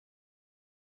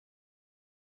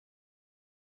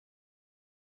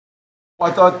I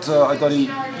thought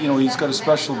he's got a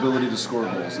special ability to score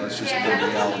goals. That's just the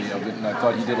reality of it. And I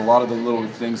thought he did a lot of the little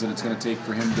things that it's going to take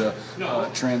for him to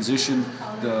transition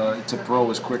to pro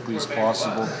as quickly as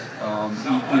possible.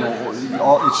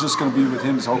 It's just going to be with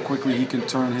him is how quickly he can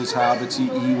turn his habits.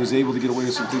 He was able to get away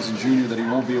with some things in junior that he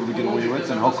won't be able to get away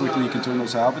with, and how quickly he can turn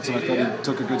those habits. And I thought he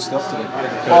took a good step today.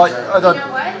 Well, I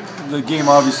thought the game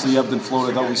obviously ebbed and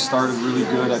flowed. I thought we started really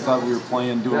good. I thought we were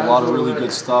doing a lot of really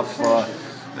good stuff.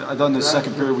 I thought in the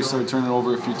second period we started turning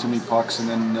over a few too many pucks, and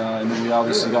then we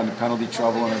obviously got into penalty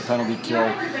trouble and a penalty kill.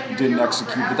 Didn't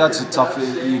execute, but that's a tough.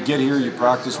 You get here, you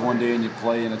practice one day, and you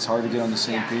play, and it's hard to get on the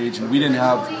same page. And we didn't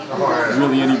have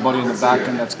really anybody in the back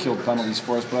end that's killed penalties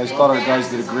for us. But I thought our guys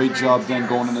did a great job then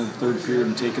going into the third period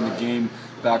and taking the game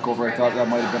back over. I thought that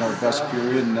might have been our best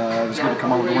period, and it was going to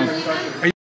come out with a win.